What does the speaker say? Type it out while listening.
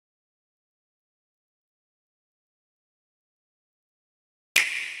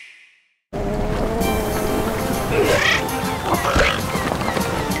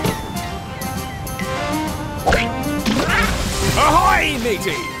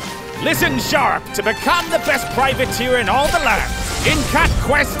Listen sharp to become the best privateer in all the land in Cat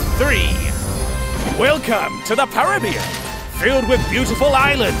Quest 3. Welcome to the Caribbean, filled with beautiful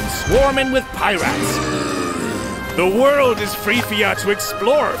islands swarming with pirates. The world is free for you to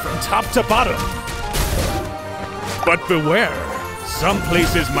explore from top to bottom. But beware, some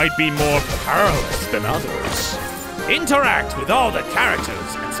places might be more perilous than others. Interact with all the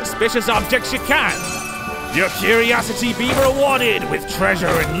characters and suspicious objects you can. Your curiosity be rewarded with treasure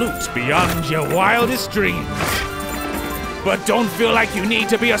and loot beyond your wildest dreams. But don't feel like you need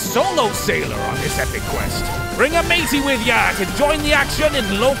to be a solo sailor on this epic quest. Bring a matey with ya to join the action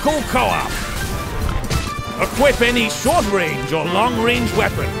in local co-op. Equip any short-range or long-range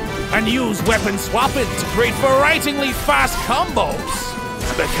weapon, and use weapon swapping to create frighteningly fast combos.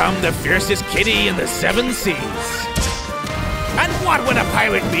 Become the fiercest kitty in the 7 seas. And what would a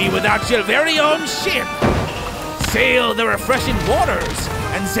pirate be without your very own ship? Sail the refreshing waters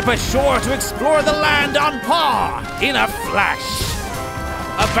and zip ashore to explore the land on par in a flash.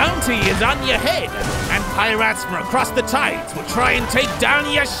 A bounty is on your head, and pirates from across the tides will try and take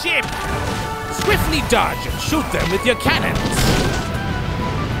down your ship. Swiftly dodge and shoot them with your cannons.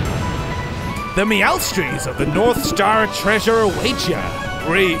 The Meowstries of the North Star treasure await ya,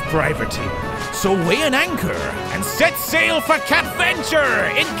 brave privateer. So weigh an anchor and set sail for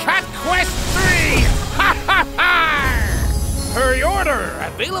Catventure in Cat Quest 3! Ha ha ha! Per order,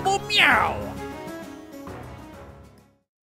 available meow!